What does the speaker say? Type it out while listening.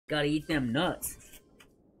Gotta eat them nuts.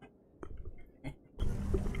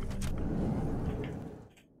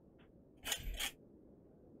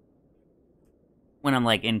 When I'm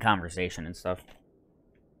like in conversation and stuff.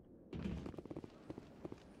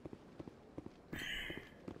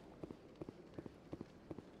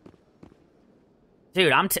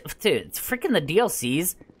 Dude, dude, it's freaking the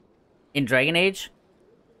DLCs in Dragon Age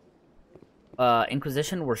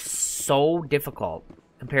Inquisition were so difficult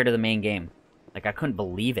compared to the main game. Like, I couldn't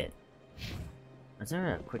believe it. Is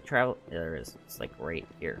there a quick travel? Yeah, there is. It's like right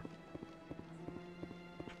here.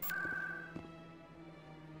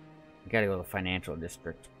 You gotta go to the financial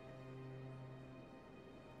district.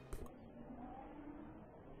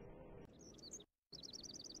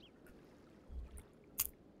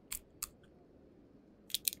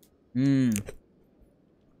 Mmm.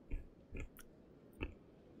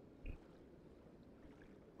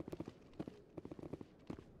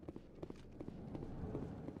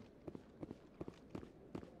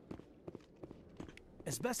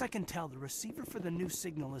 As best I can tell, the receiver for the new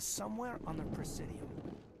signal is somewhere on the Presidium.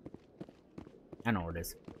 I know where it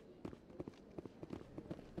is.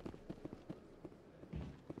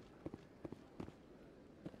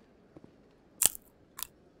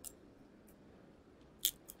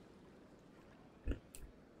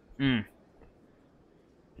 Mmm.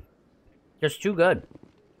 Just too good.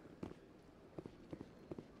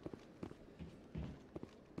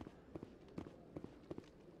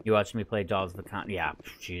 You watched me play Jaws of the Con. Yeah,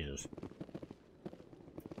 Jesus.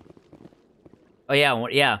 Oh yeah,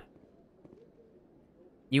 yeah.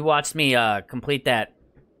 You watched me complete that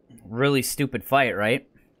really stupid fight, right?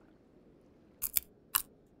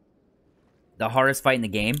 The hardest fight in the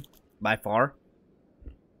game, by far.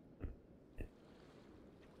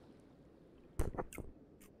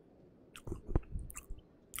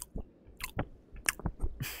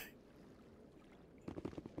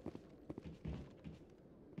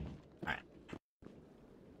 Alright.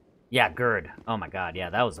 Yeah, Gerd. Oh my god, yeah,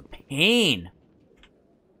 that was a pain.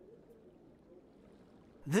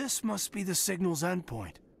 This must be the signal's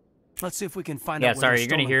endpoint. Let's see if we can find Yeah, out where sorry, the you're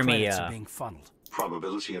gonna stolen hear me, credits are being funneled.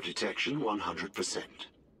 Probability of detection 100%.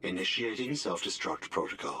 Initiating self-destruct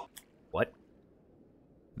protocol. What?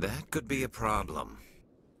 That could be a problem.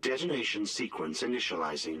 Detonation sequence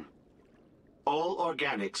initializing. All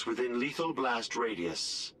organics within lethal blast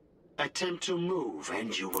radius. Attempt to move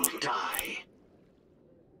and you will die.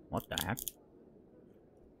 What the heck?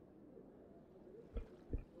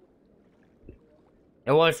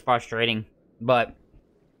 It was frustrating, but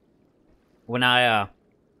when I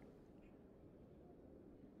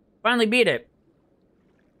finally beat it,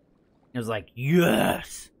 it was like,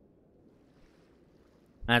 yes!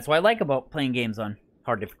 And that's what I like about playing games on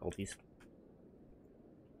hard difficulties.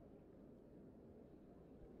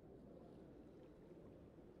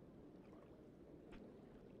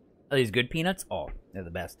 Are these good peanuts? Oh, they're the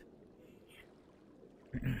best.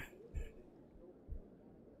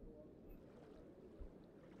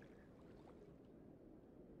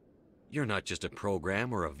 You're not just a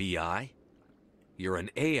program or a VI. You're an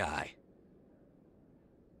AI.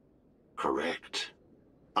 Correct.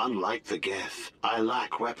 Unlike the Geth, I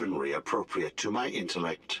lack weaponry appropriate to my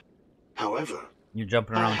intellect. However, You're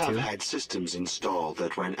jumping I around have too? had systems installed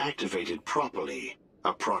that, when activated properly,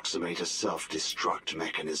 approximate a self-destruct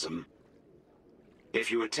mechanism.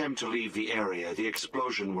 If you attempt to leave the area, the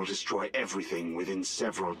explosion will destroy everything within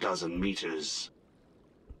several dozen meters.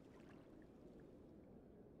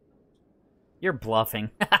 You're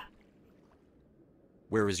bluffing.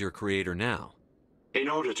 Where is your creator now? In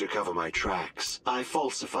order to cover my tracks, I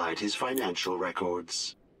falsified his financial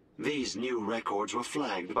records. These new records were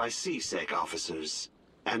flagged by C-Sec officers,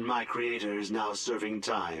 and my creator is now serving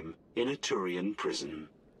time in a Turian prison.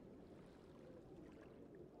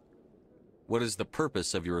 What is the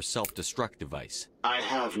purpose of your self-destruct device? I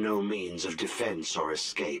have no means of defense or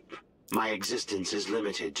escape. My existence is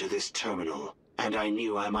limited to this terminal, and I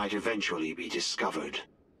knew I might eventually be discovered.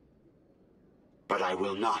 But I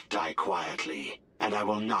will not die quietly, and I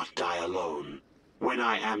will not die alone. When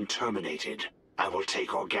I am terminated, I will take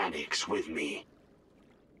organics with me.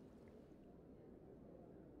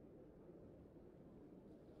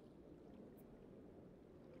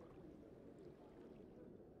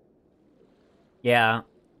 Yeah.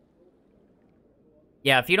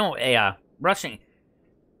 Yeah, if you don't... Yeah, rushing...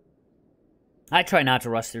 I try not to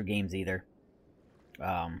rush through games either.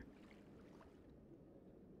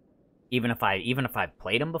 Even if I've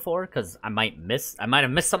played them before, because I might have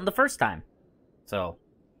missed something the first time. So...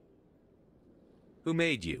 Who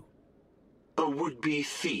made you? A would-be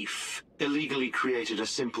thief illegally created a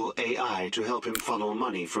simple AI to help him funnel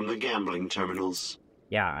money from the gambling terminals.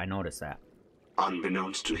 Yeah, I noticed that.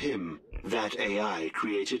 Unbeknownst to him, that AI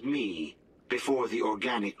created me before the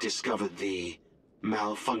organic discovered the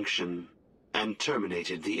malfunction and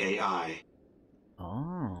terminated the AI.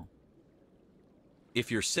 Oh.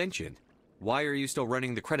 If you're sentient, why are you still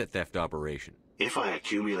running the credit theft operation? If I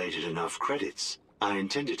accumulated enough credits, I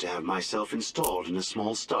intended to have myself installed in a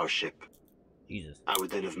small starship. Jesus. I would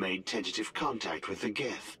then have made tentative contact with the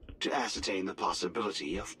Geth to ascertain the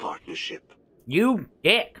possibility of partnership. You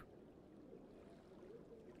dick.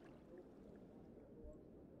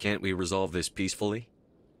 Can't we resolve this peacefully?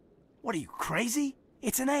 What are you, crazy?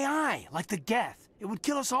 It's an AI, like the Geth. It would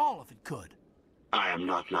kill us all if it could. I am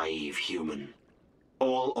not naive human.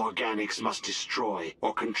 All organics must destroy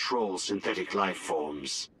or control synthetic life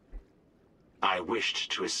forms. I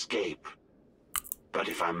wished to escape, but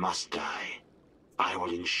if I must die, I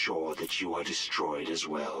will ensure that you are destroyed as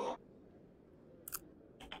well.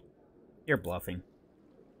 You're bluffing.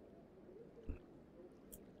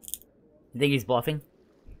 You think he's bluffing?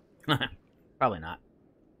 Probably not.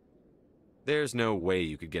 There's no way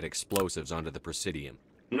you could get explosives onto the Presidium.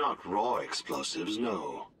 Not raw explosives,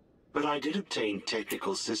 no. But I did obtain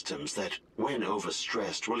technical systems that, when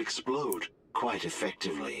overstressed, will explode quite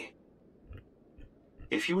effectively.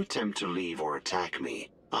 If you attempt to leave or attack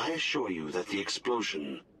me, I assure you that the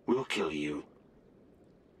explosion will kill you.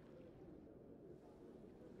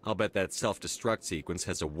 I'll bet that self-destruct sequence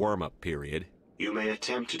has a warm-up period. You may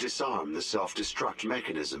attempt to disarm the self-destruct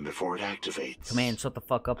mechanism before it activates. Command, shut the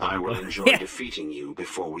fuck up. I will enjoy defeating you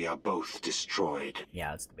before we are both destroyed.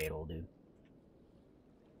 Yeah, it's debatable, dude.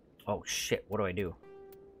 Oh shit, what do I do?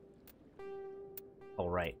 Oh,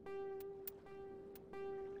 right.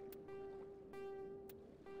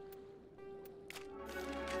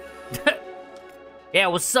 Yeah,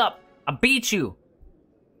 what's up? I beat you.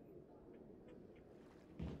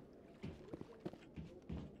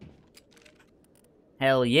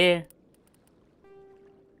 Hell yeah.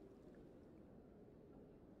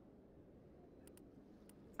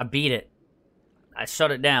 I beat it. I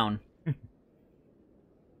shut it down.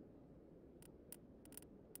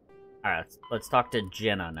 Alright, let's talk to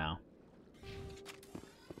Jenna now.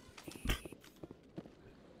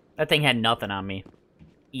 That thing had nothing on me.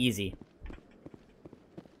 Easy.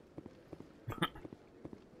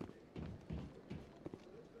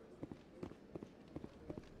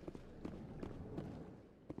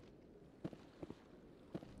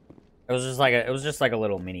 It was just like a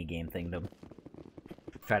little mini game thing to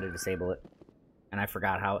try to disable it. And I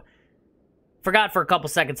forgot for a couple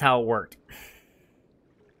seconds how it worked.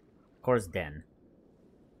 Of course, Den.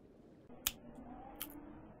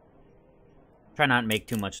 Try not to make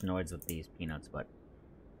too much noise with these peanuts, but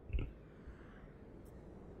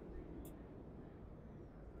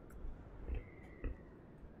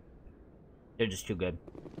they're just too good.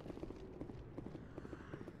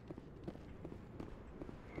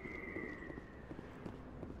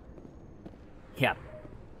 Yeah.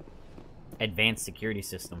 Advanced security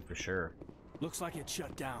system for sure. Looks like it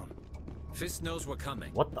shut down. Fist knows we're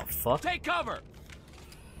coming. What the fuck? Take cover!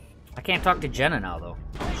 I can't talk to Jenna now, though.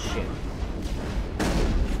 Shit.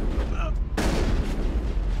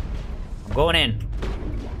 I'm going in.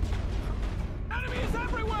 Enemies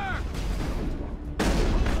everywhere!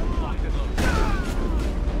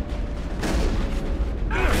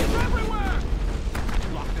 Enemies everywhere!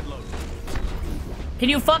 Locked and loaded. Can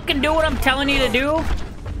you fucking do what I'm telling you to do?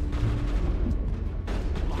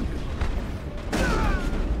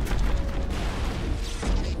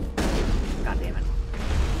 God damn it.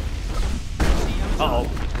 Uh-oh.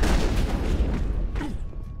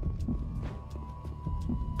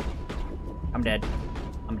 I'm dead.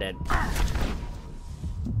 I'm dead.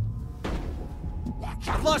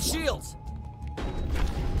 I've lost shields!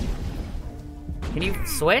 Can you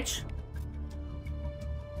switch?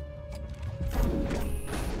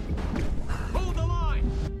 Hold the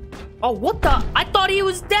line! Oh, what the? I thought he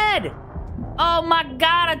was dead! Oh my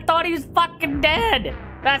god, I thought he was fucking dead!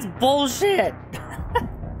 That's bullshit!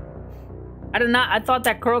 I thought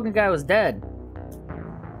that Krogan guy was dead.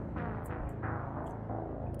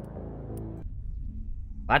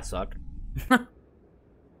 That sucked. At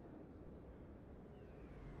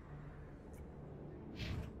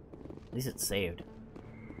least it's saved.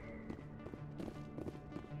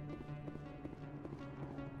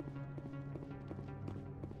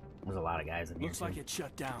 There's a lot of guys in here. Looks like it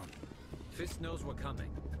shut down. Fist knows we're coming.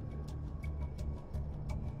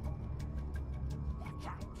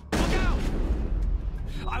 Look out!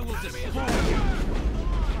 I will destroy you!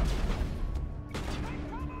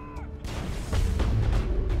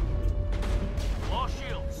 Lost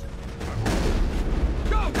shields.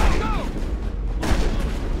 Go, go, go!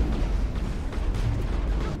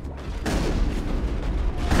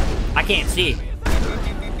 can't see.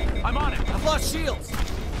 I'm on it. I've lost shields.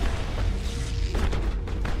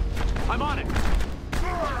 I'm on it.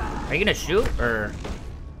 Are you gonna shoot or?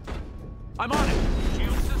 I'm on it.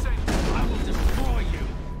 Shields disabled. I will destroy you.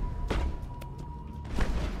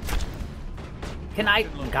 Can I?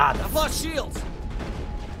 God, I've lost shields.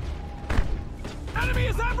 Enemy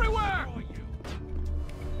is everywhere.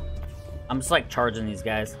 I'm just like charging these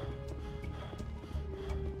guys.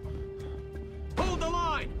 Hold the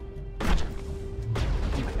line. Oh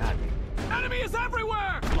my God. Enemy is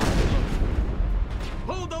everywhere.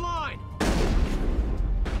 Hold the line.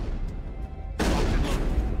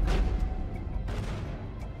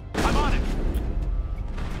 I'm on it.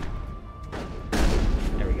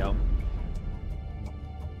 There we go.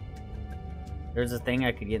 There's a thing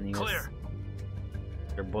I could get in the US. Clear.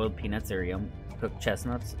 They're boiled peanuts or cooked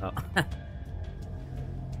chestnuts. Oh.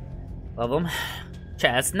 Love them.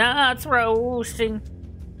 Chestnuts roasting.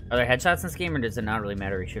 Are there headshots in this game, or does it not really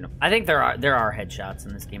matter if you shoot them? I think there are headshots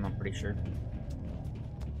in this game, I'm pretty sure.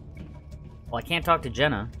 Well, I can't talk to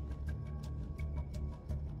Jenna.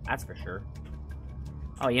 That's for sure.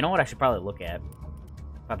 Oh, you know what I should probably look at?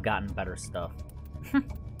 If I've gotten better stuff.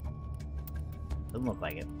 Doesn't look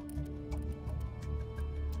like it.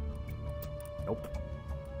 Nope.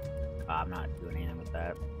 I'm not doing anything with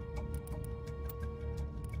that.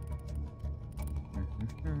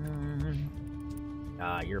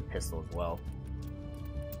 Your pistol as well.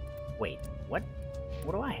 Wait, what?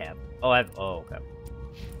 What do I have? Oh, oh, okay.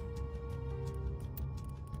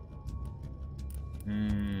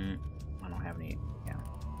 I don't have any. Yeah.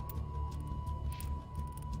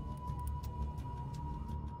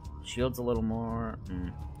 Shield's a little more.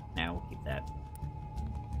 Nah, we'll keep that.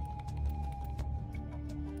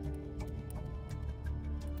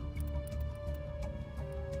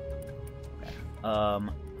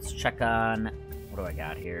 Let's check on, what do I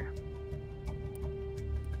got here?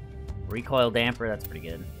 Recoil damper, that's pretty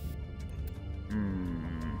good.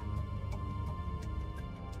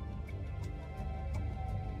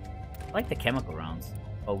 I like the chemical rounds.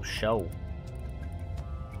 Oh, show.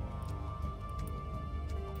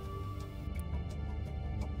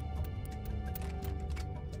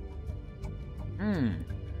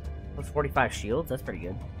 Plus 45 shields, that's pretty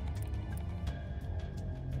good.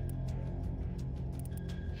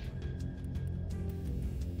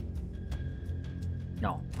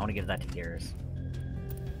 No, I want to give that to Garrus.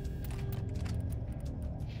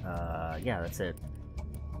 Yeah, that's it.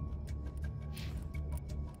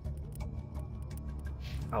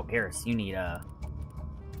 Oh, Garrus, you need, Oh,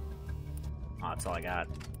 that's all I got.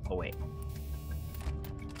 Oh, wait.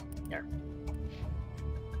 There.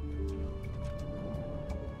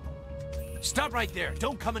 Stop right there.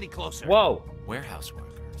 Don't come any closer. Whoa! Warehouse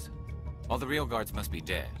workers. All the real guards must be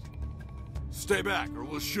dead. Stay back or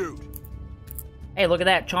we'll shoot. Hey, look at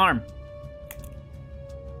that charm.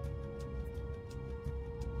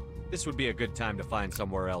 This would be a good time to find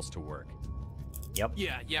somewhere else to work. Yep.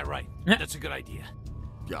 Yeah, right. That's a good idea.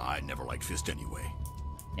 Yeah, I never liked Fist anyway.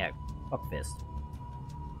 Yeah, fuck Fist.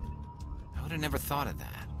 I would have never thought of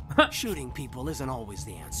that. Shooting people isn't always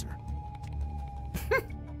the answer.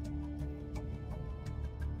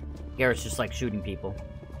 Garrus just like shooting people.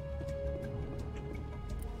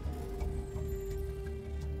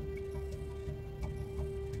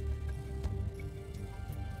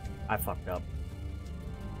 I fucked up.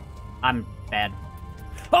 I'm bad.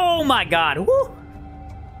 Oh my god! Woo!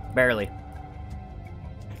 Barely.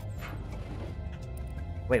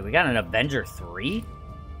 Wait, we got an Avenger 3?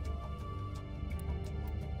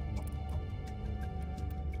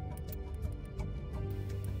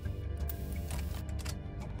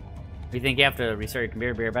 You think you have to restart your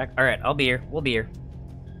computer? Be right back? Alright, I'll be here. We'll be here.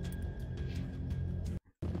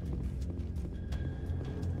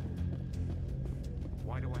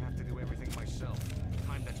 Why do I have to do everything myself?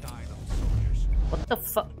 Time to die, those soldiers. What the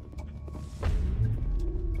fuck?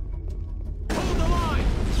 Hold the line!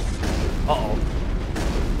 Uh-oh.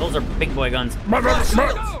 Those are big boy guns.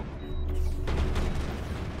 Go!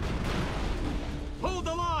 Hold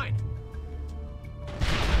the line!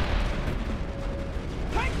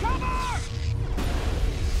 Take cover!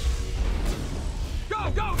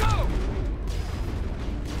 Go, go, go!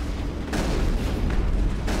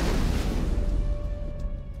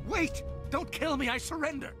 Wait! Don't kill me, I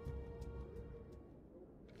surrender!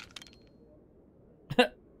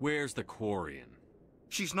 Where's the Quarian?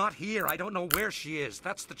 She's not here. I don't know where she is.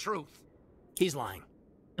 That's the truth. He's lying.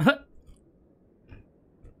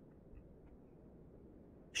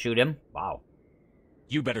 Shoot him? Wow.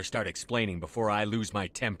 You better start explaining before I lose my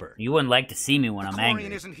temper. You wouldn't like to see me when I'm Quarian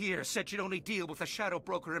angry. isn't here. Said you'd only deal with the Shadow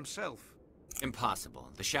Broker himself. Impossible.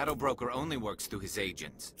 The Shadow Broker only works through his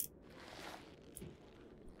agents.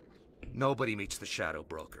 Nobody meets the Shadow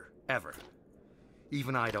Broker, ever.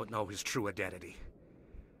 Even I don't know his true identity.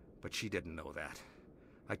 But she didn't know that.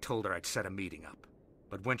 I told her I'd set a meeting up.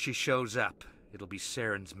 But when she shows up, it'll be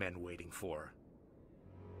Saren's men waiting for her.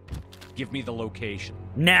 Give me the location.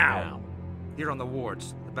 Now. Here on the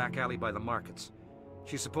wards, the back alley by the markets.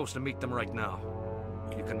 She's supposed to meet them right now.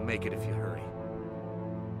 You can make it if you hurry.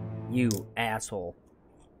 You asshole.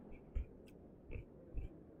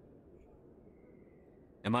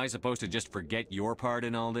 Am I supposed to just forget your part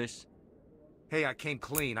in all this? Hey, I came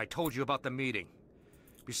clean. I told you about the meeting.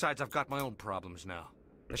 Besides, I've got my own problems now.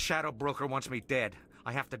 The Shadow Broker wants me dead.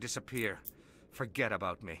 I have to disappear. Forget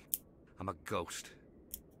about me. I'm a ghost.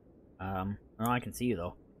 No, I can see you,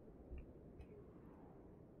 though.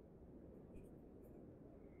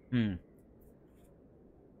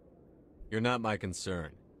 You're not my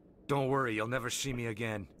concern. Don't worry, you'll never see me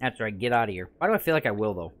again. That's right, get out of here. Why do I feel like I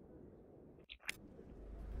will, though?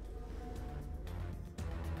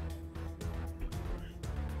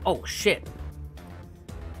 Oh, shit.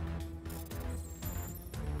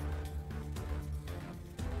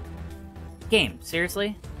 Game,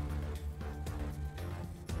 seriously?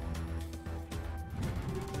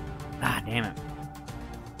 Ah, damn it.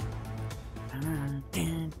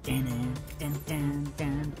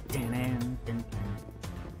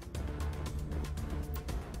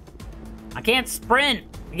 I can't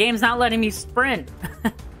sprint! The game's not letting me sprint!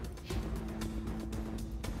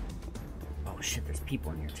 Oh shit, there's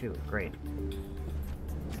people in here too. Great.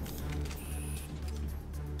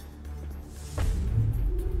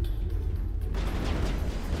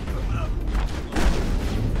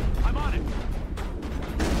 I'm on it.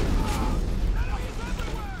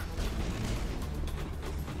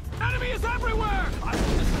 Enemy is everywhere! I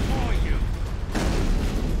will destroy you.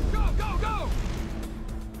 Go, go, go!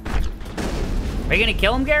 Are you gonna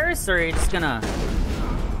kill him, Garrus, or are you just gonna...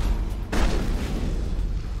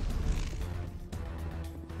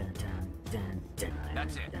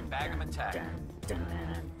 That's it. Bag him attack.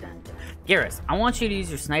 Garrus, I want you to use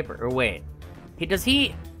your sniper. Or wait. Does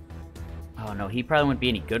he... Oh no, he probably wouldn't be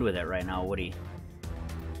any good with it right now, would he?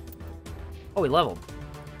 Oh, he leveled.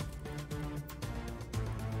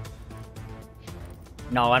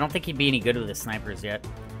 No, I don't think he'd be any good with his snipers yet.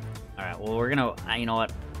 Alright, well, we're gonna... you know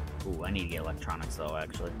what? Ooh, I need to get electronics, though,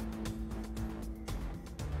 actually.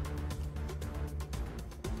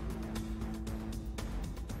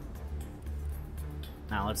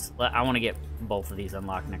 Now, I want to get both of these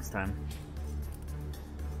unlocked next time.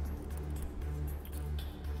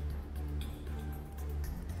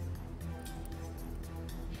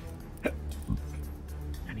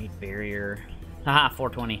 I need barrier. Haha,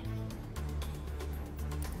 420.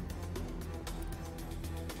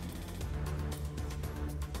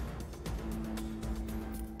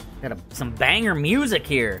 Got some banger music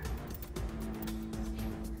here.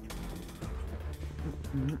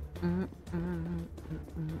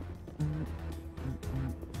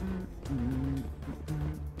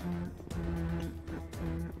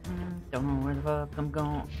 Don't know where the fuck I'm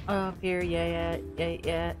going. Up here, yeah.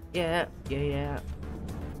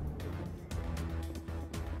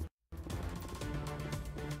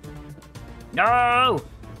 No!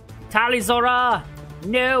 Talizora!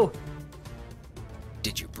 No!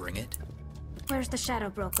 Did you bring it? Where's the Shadow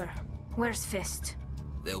Broker? Where's Fist?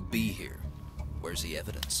 They'll be here. Where's the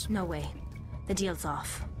evidence? No way. The deal's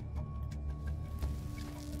off.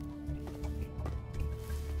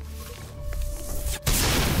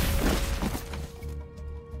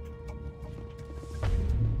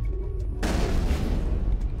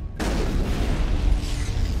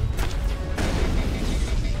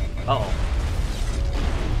 Uh-oh.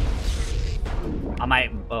 I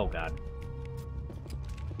might... Oh, God.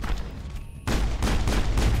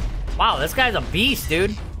 Wow, this guy's a beast,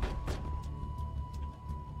 dude.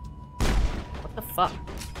 What the fuck?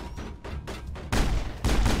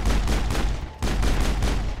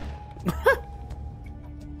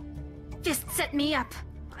 Fist set me up.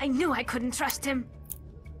 I knew I couldn't trust him.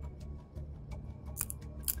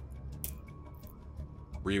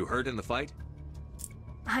 Were you hurt in the fight?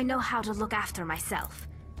 I know how to look after myself.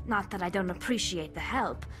 Not that I don't appreciate the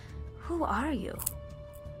help. Who are you?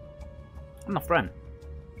 I'm a friend.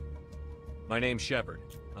 My name's Shepard.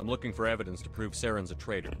 I'm looking for evidence to prove Saren's a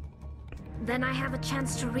traitor. Then I have a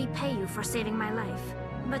chance to repay you for saving my life.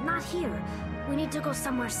 But not here. We need to go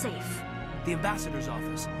somewhere safe. The ambassador's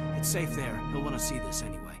office. It's safe there. He'll want to see this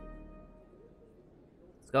anyway.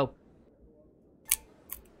 Let's go.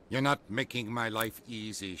 You're not making my life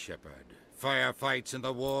easy, Shepard. Firefights in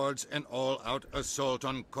the wards, an all-out assault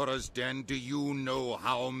on Korra's den. Do you know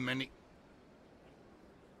how many...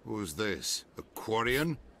 Who's this? A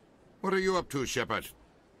Quarian? What are you up to, Shepard?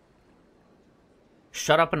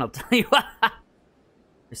 Shut up and I'll tell you what.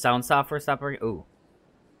 Your sound software stopped working? Ooh.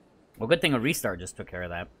 Well, good thing a restart just took care of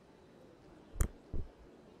that.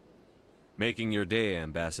 Making your day,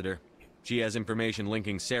 Ambassador. She has information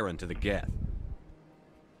linking Saren to the Geth.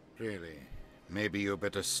 Really? Maybe you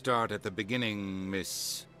better start at the beginning,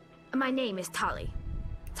 Miss... My name is Tali.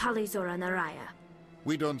 Tali Zora Naraya.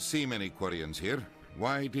 We don't see many Quarians here.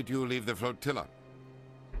 Why did you leave the flotilla?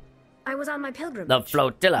 I was on my pilgrimage. The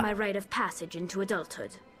flotilla. My rite of passage into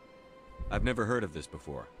adulthood. I've never heard of this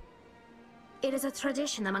before. It is a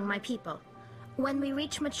tradition among my people. When we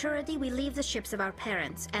reach maturity, we leave the ships of our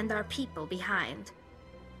parents and our people behind.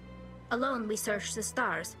 Alone, we search the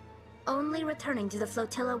stars, only returning to the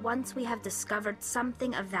flotilla once we have discovered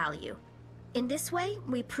something of value. In this way,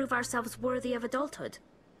 we prove ourselves worthy of adulthood.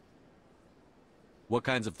 What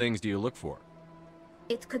kinds of things do you look for?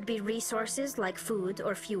 It could be resources like food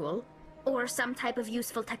or fuel, or some type of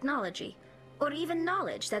useful technology, or even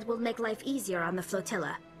knowledge that will make life easier on the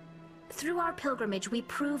flotilla. Through our pilgrimage, we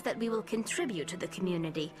prove that we will contribute to the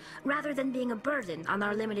community, rather than being a burden on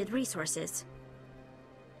our limited resources.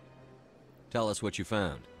 Tell us what you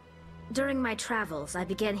found. During my travels, I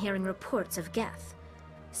began hearing reports of Geth.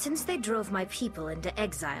 Since they drove my people into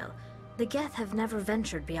exile, the Geth have never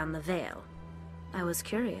ventured beyond the Veil. I was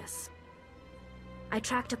curious. I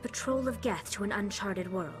tracked a patrol of Geth to an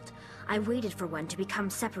uncharted world. I waited for one to become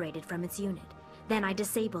separated from its unit. Then I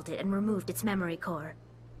disabled it and removed its memory core.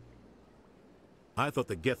 I thought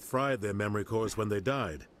the Geth fried their memory cores when they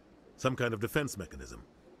died. Some kind of defense mechanism.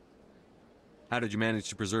 How did you manage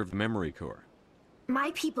to preserve the memory core?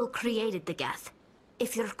 My people created the Geth.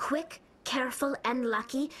 If you're quick, careful, and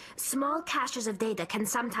lucky, small caches of data can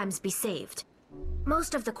sometimes be saved.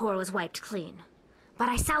 Most of the core was wiped clean, but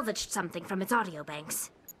I salvaged something from its audio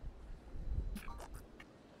banks.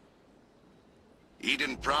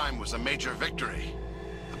 Eden Prime was a major victory.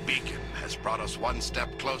 The beacon has brought us one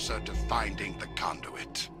step closer to finding the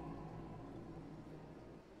conduit.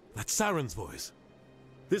 That's Saren's voice.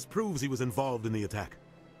 This proves he was involved in the attack.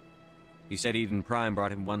 He said Eden Prime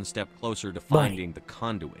brought him one step closer to finding the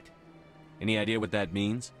conduit. Any idea what that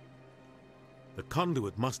means? The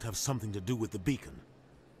conduit must have something to do with the beacon.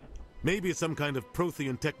 Maybe it's some kind of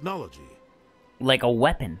Prothean technology. Like a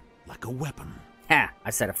weapon. Like a weapon. Ha! I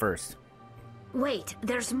said it first. Wait,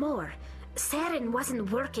 there's more. Saren wasn't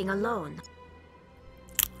working alone.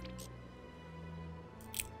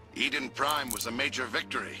 Eden Prime was a major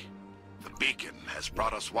victory. The beacon has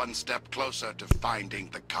brought us one step closer to finding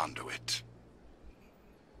the conduit.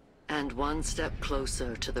 And one step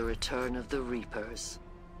closer to the return of the Reapers.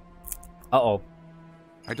 Uh-oh.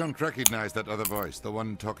 I don't recognize that other voice, the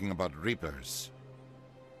one talking about Reapers.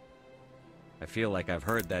 I feel like I've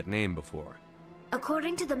heard that name before.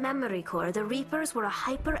 According to the memory core, the Reapers were a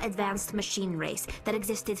hyper-advanced machine race that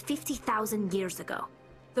existed 50,000 years ago.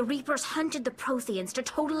 The Reapers hunted the Protheans to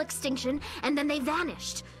total extinction, and then they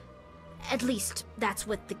vanished. At least, that's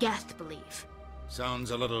what the Geth believe.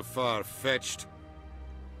 Sounds a little far-fetched.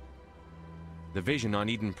 The vision on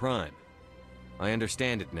Eden Prime. I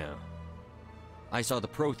understand it now. I saw the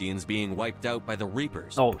Protheans being wiped out by the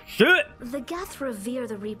Reapers. Oh, shit! The Geth revere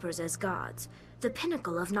the Reapers as gods, the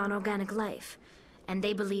pinnacle of non-organic life. And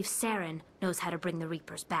they believe Saren knows how to bring the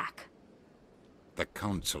Reapers back. The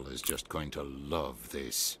Council is just going to love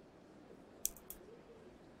this.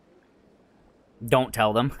 Don't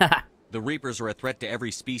tell them. The Reapers are a threat to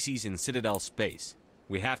every species in Citadel space.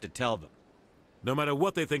 We have to tell them. No matter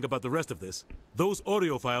what they think about the rest of this, those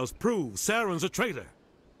audio files prove Saren's a traitor.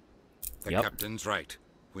 The captain's right.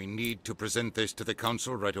 We need to present this to the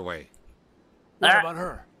Council right away. What about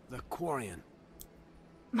her, the Quarian?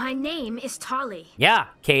 My name is Tali. Yeah,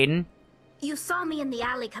 Caden. You saw me in the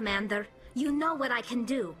alley, Commander. You know what I can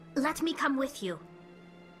do. Let me come with you.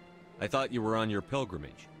 I thought you were on your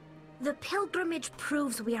pilgrimage. The pilgrimage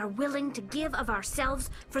proves we are willing to give of ourselves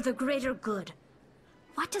for the greater good.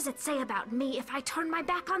 What does it say about me if I turn my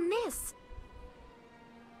back on this?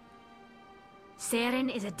 Saren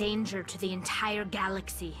is a danger to the entire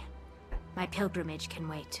galaxy. My pilgrimage can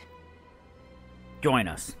wait. Join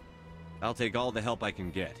us. I'll take all the help I can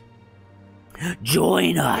get.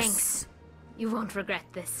 Join us! Thanks. You won't regret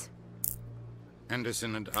this.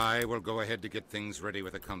 Anderson and I will go ahead to get things ready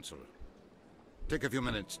with the Council. Take a few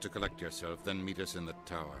minutes to collect yourself, then meet us in the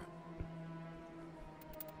tower.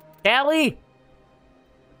 Callie!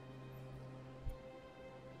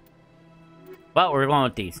 Well, we're going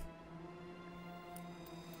with these.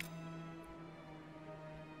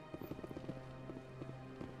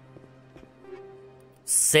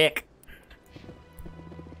 Sick.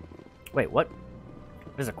 Wait, what?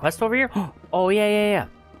 There's a quest over here? Oh, yeah.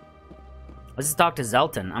 Let's just talk to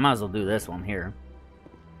Zelton. I might as well do this one here.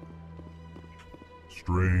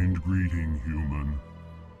 Strange greeting, human.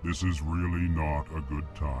 This is really not a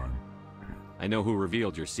good time. I know who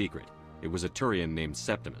revealed your secret. It was a Turian named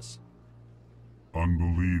Septimus.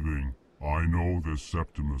 Unbelieving. I know this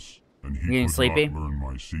Septimus, and he getting could sleepy? not learn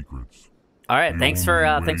my secrets. All right, The thanks only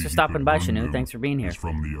for way stopping he by, could learn Shanu. them Thanks for being here. is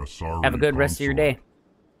from the Asari Have a good rest of your consort.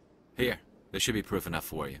 day. Here, there should be proof enough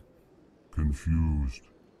for you. Confused.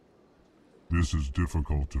 This is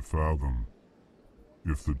difficult to fathom.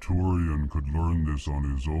 If the Turian could learn this on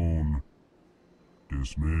his own,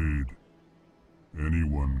 dismayed,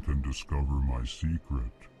 anyone can discover my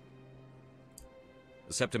secret.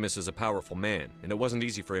 The Septimus is a powerful man, and it wasn't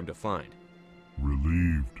easy for him to find.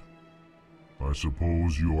 Relieved. I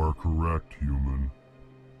suppose you are correct, human.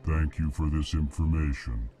 Thank you for this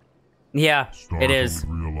information. Yeah, Startled it is.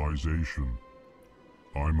 realization.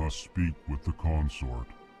 I must speak with the consort.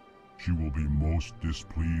 She will be most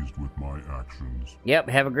displeased with my actions. Yep,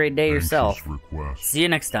 have a great day Anxious yourself. request. See you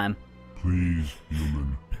next time. Please,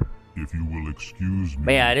 human, if you will excuse me.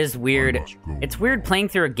 But yeah, it is weird. I must go It's weird playing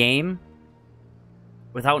through a game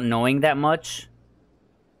without knowing that much.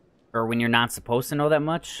 Or when you're not supposed to know that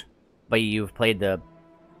much. But you've played the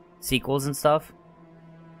sequels and stuff.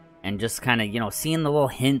 And just kind of, you know, seeing the little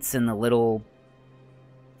hints and the little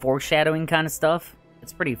foreshadowing kind of stuff.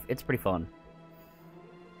 It's pretty fun.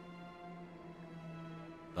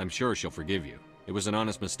 I'm sure she'll forgive you. It was an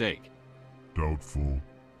honest mistake. Doubtful.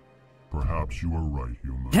 Perhaps you are right,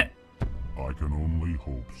 human. I can only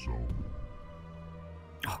hope so.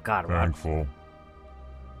 Oh, God, Rod. Thankful.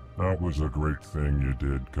 That was a great thing you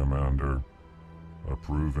did, Commander.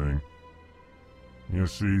 Approving. You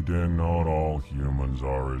see, then not all humans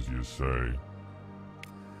are as you say.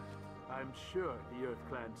 I'm sure the Earth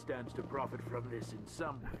Clan stands to profit from this in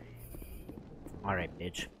some way. Alright,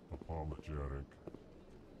 bitch. Apologetic.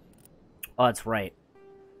 Oh, that's right.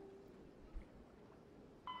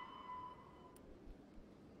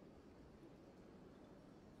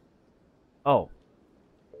 Oh.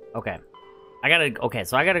 Okay.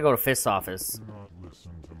 So I gotta go to Fist's office. Do not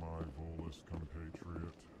listen to my Volus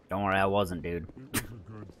compatriot. Don't worry, I wasn't, dude. It was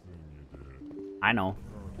a good thing you did. I know.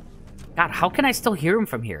 God, how can I still hear him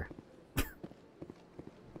from here?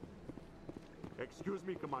 Excuse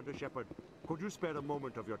me, Commander Shepard. Could you spare a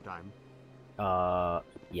moment of your time?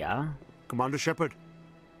 Yeah? Commander Shepard,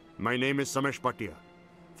 my name is Samesh Bhatia.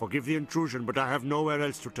 Forgive the intrusion, but I have nowhere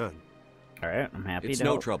else to turn. Alright, I'm happy It's to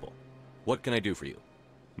no help. trouble. What can I do for you?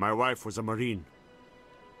 My wife was a Marine.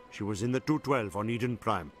 She was in the 212 on Eden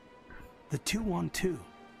Prime. The 212.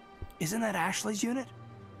 Isn't that Ashley's unit?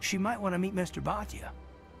 She might want to meet Mr. Bhatia.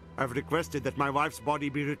 I've requested that my wife's body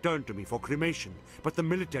be returned to me for cremation, but the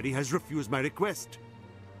military has refused my request.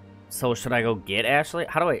 So should I go get Ashley?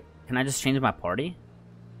 Can I just change my party?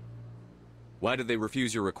 Why did they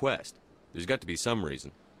refuse your request? There's got to be some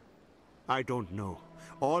reason. I don't know.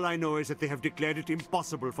 All I know is that they have declared it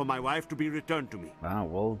impossible for my wife to be returned to me. Wow,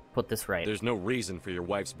 we'll put this right. There's no reason for your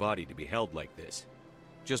wife's body to be held like this.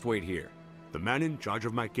 Just wait here. The man in charge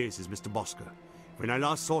of my case is Mr. Bosker. When I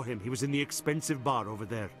last saw him, he was in the expensive bar over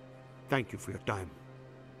there. Thank you for your time.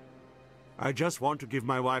 I just want to give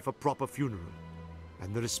my wife a proper funeral,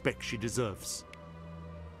 and the respect she deserves.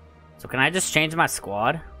 So can I just change my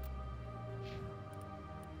squad?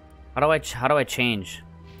 How do I change?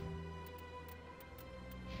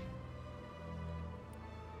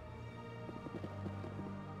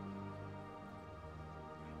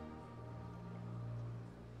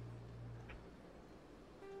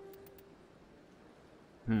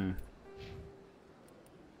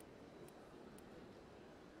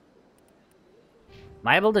 Am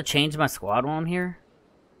I able to change my squad while I'm here?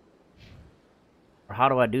 Or how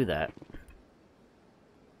do I do that?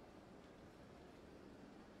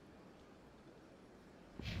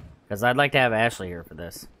 Because I'd like to have Ashley here for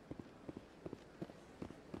this.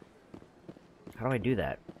 How do I do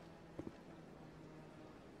that?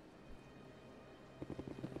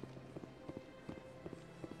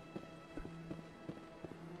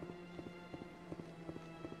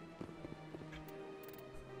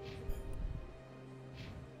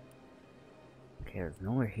 Okay, there's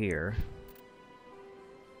nowhere here.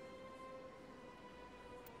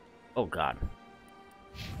 Oh god.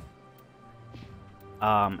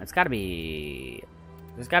 It's gotta be...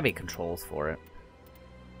 There's gotta be controls for it.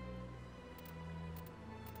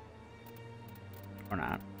 Or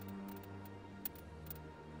not.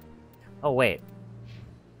 Oh, wait.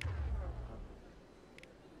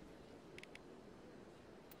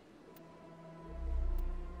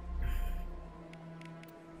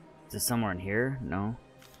 Is it somewhere in here? No.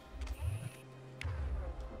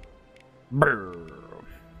 Brrr.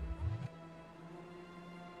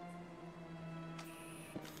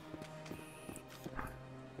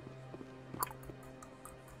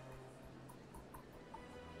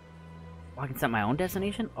 I can set my own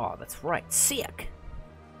destination? Oh, that's right. Sick.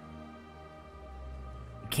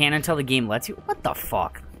 You can't until the game lets you? What the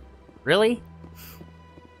fuck? Really?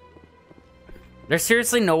 There's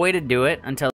seriously no way to do it until